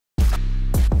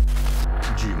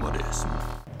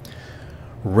GMODISM.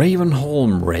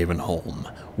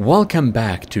 Ravenholm. Welcome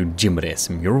back to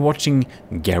GMODISM. You're watching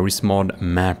Garrysmod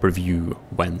Map Review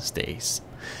Wednesdays.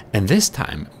 And this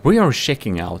time we are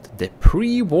checking out the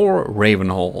pre-war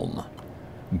Ravenholm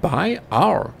by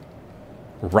our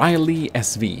Riley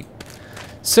SV.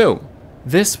 So,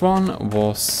 this one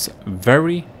was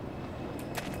very...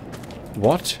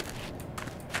 what?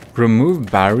 Remove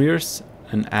barriers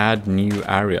and add new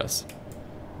areas.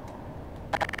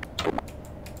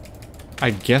 I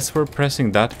guess we're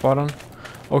pressing that button.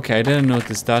 Okay, I didn't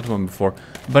notice that one before.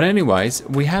 But anyways,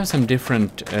 we have some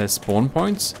different spawn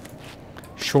points.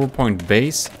 Shorepoint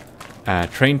Base,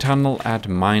 train tunnel at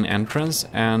mine entrance,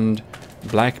 and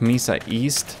Black Mesa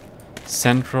East,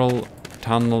 Central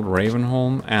Tunnel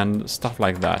Ravenholm, and stuff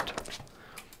like that.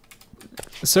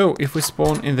 So, if we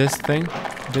spawn in this thing,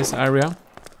 this area,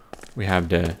 we have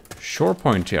the shore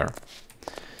point here.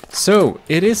 So,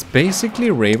 it is basically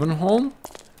Ravenholm,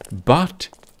 but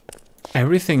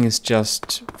everything is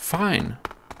just fine.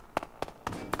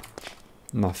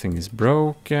 Nothing is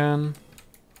broken.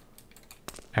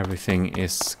 Everything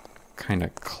is kind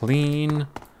of clean.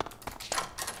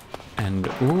 And,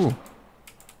 ooh,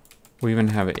 we even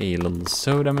have a little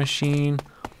soda machine.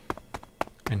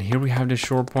 And here we have the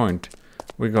shore point.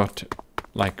 We got,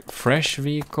 like, fresh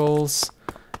vehicles.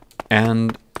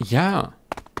 And, yeah,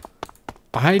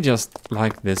 I just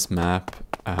like this map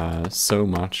so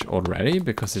much already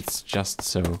because it's just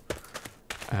so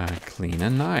clean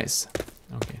and nice.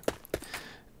 Okay.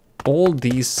 All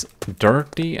these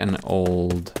dirty and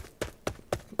old,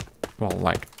 well,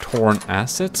 like torn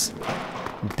assets,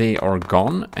 they are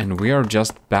gone, and we are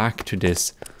just back to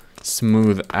this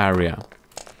smooth area.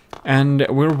 And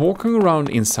we're walking around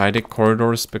inside the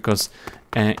corridors because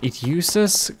it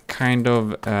uses kind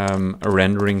of a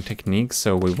rendering technique,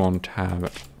 so we won't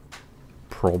have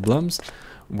problems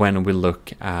when we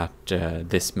look at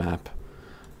this map.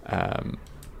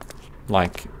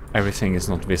 Like, everything is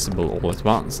not visible all at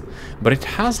once. But it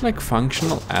has like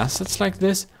functional assets like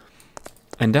this,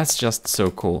 and that's just so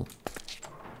cool.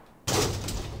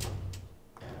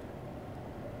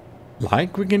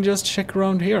 Like, we can just check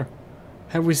around here.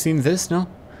 Have we seen this? No?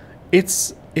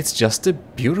 It's just a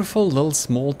beautiful little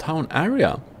small town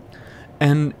area.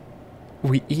 And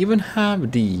we even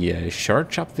have the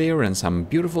church up there and some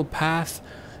beautiful path,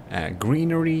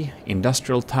 greenery,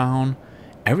 industrial town.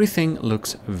 Everything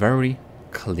looks very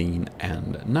clean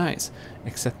and nice,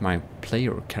 except my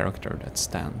player character that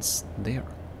stands there.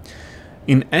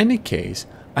 In any case,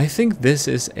 I think this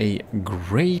is a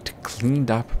great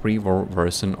cleaned up pre-war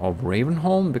version of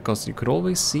Ravenholm, because you could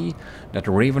always see that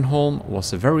Ravenholm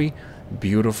was a very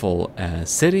beautiful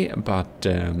city, but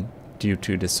due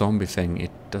to the zombie thing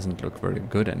it doesn't look very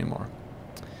good anymore.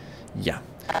 Yeah,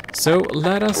 so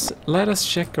let us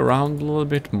check around a little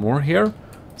bit more here,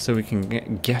 so we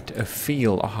can get a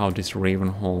feel of how this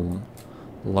Ravenholm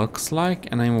looks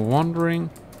like. And I'm wondering,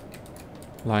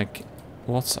 like,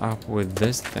 what's up with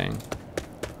this thing?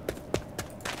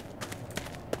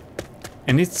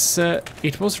 And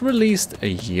it was released a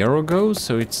year ago,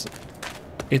 so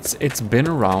it's been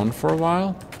around for a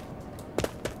while.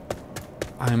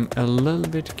 I'm a little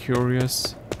bit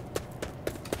curious.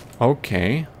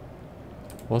 Okay,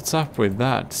 what's up with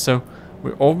that? So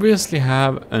we obviously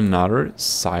have another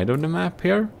side of the map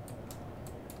here,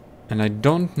 and I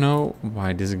don't know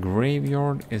why this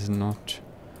graveyard is not...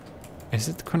 Is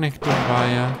it connected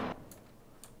via...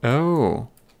 Oh,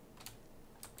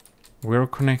 we're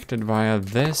connected via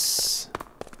this.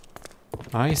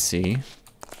 I see.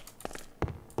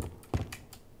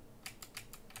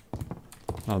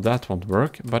 Now that won't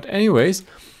work, but anyways,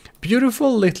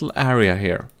 beautiful little area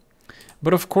here.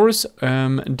 But of course,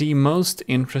 the most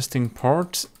interesting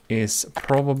part is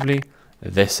probably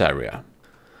this area.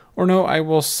 Or no, I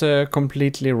was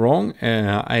completely wrong.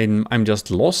 I'm just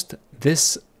lost.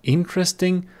 This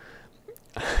interesting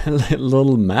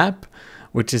little map,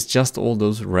 which is just all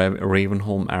those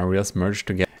Ravenholm areas merged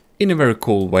together in a very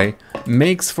cool way,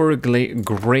 makes for a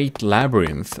great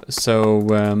labyrinth.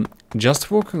 So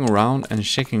just walking around and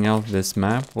checking out this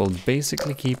map will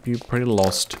basically keep you pretty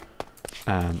lost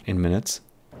in minutes.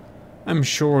 I'm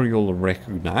sure you'll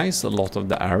recognize a lot of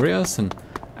the areas and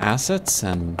assets,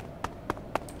 and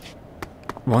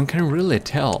one can really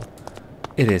tell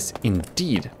it is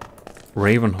indeed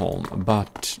Ravenholm,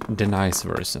 but the nice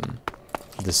version,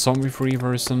 the zombie-free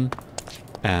version,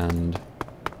 and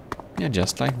yeah,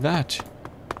 just like that.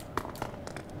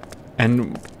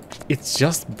 And it's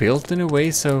just built in a way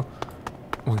so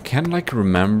one can like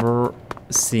remember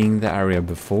seeing the area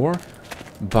before,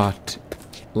 but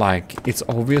like it's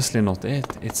obviously not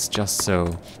it. It's just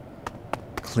so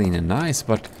clean and nice,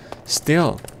 but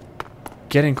still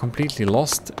getting completely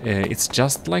lost. It's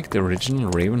just like the original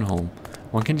Ravenholm.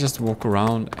 One can just walk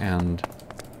around and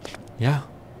yeah,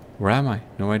 where am I?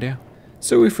 No idea.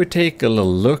 So if we take a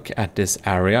little look at this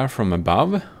area from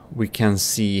above, we can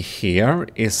see here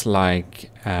is like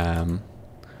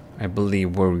I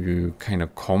believe where you kind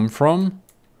of come from,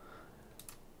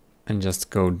 and just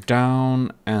go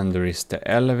down, and there is the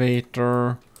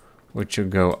elevator which will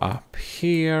go up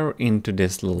here into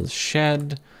this little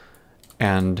shed,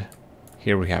 and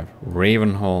here we have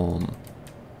Ravenholm.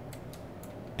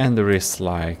 And there is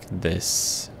like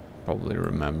this, probably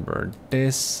remember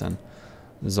this, and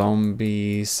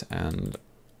zombies and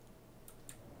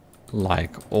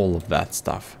like all of that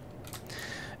stuff.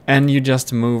 And you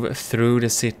just move through the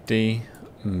city,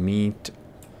 meet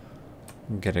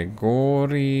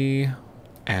Garry,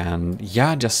 and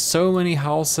yeah, just so many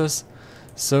houses,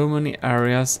 so many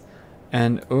areas,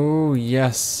 and oh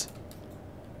yes.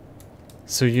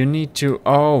 So you need to,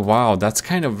 oh wow, that's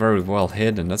kind of very well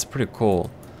hidden, that's pretty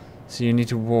cool. So you need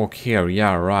to walk here,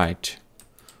 yeah, right.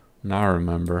 Now I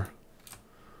remember.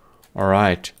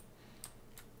 Alright.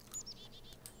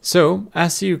 So,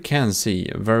 as you can see,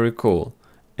 very cool.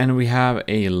 And we have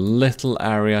a little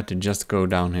area to just go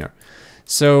down here.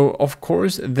 So, of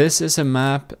course, this is a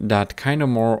map that kind of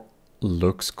more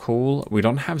looks cool. We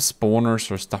don't have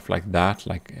spawners or stuff like that,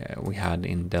 like we had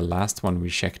in the last one we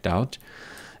checked out.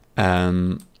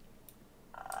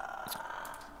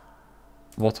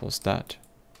 What was that?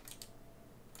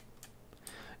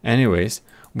 Anyways,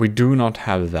 we do not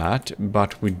have that,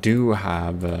 but we do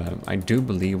have, I do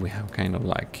believe we have kind of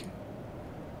like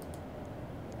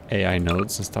AI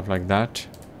nodes and stuff like that.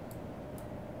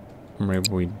 Maybe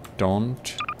we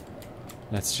don't.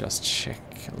 Let's just check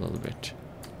a little bit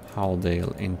how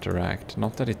they'll interact.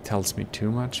 Not that it tells me too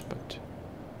much, but...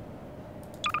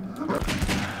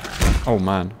 Oh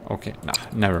man, okay, nah,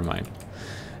 never mind.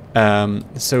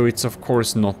 So it's of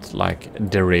course not like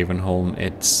the Ravenholm,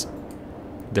 it's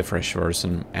the fresh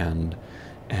version, and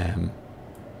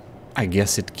I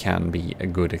guess it can be a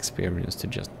good experience to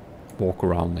just walk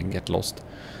around and get lost.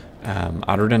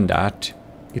 Other than that,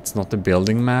 it's not a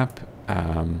building map.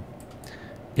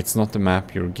 It's not a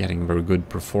map you're getting very good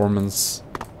performance,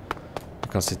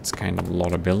 because it's kind of a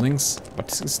lot of buildings, but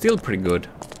it's still pretty good.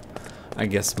 I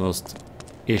guess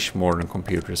most-ish modern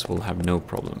computers will have no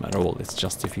problem at all. It's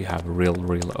just if you have a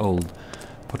real old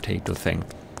potato thing.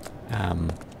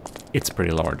 It's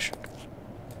pretty large.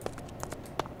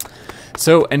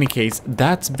 So, any case,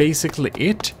 that's basically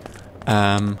it.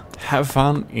 Have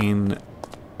fun in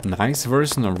nice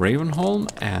version of Ravenholm,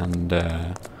 and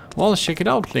well, check it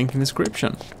out, link in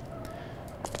description.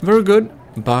 Very good,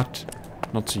 but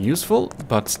not so useful,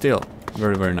 but still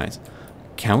very nice.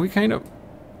 Can we kind of...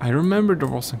 I remember there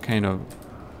was some kind of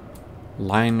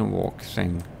line walk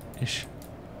thing-ish.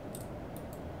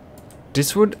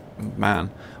 This would... Man,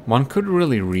 one could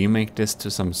really remake this to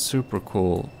some super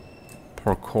cool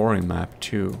parkouring map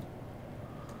too.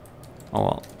 Oh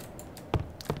well.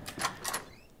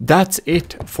 That's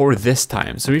it for this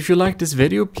time. So if you like this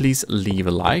video, please leave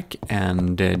a like,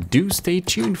 and do stay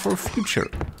tuned for future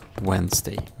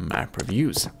Wednesday map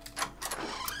reviews.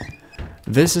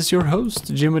 This is your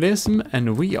host, GMODISM,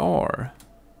 and we are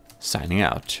signing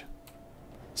out.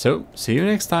 So, see you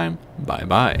next time. Bye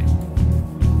bye.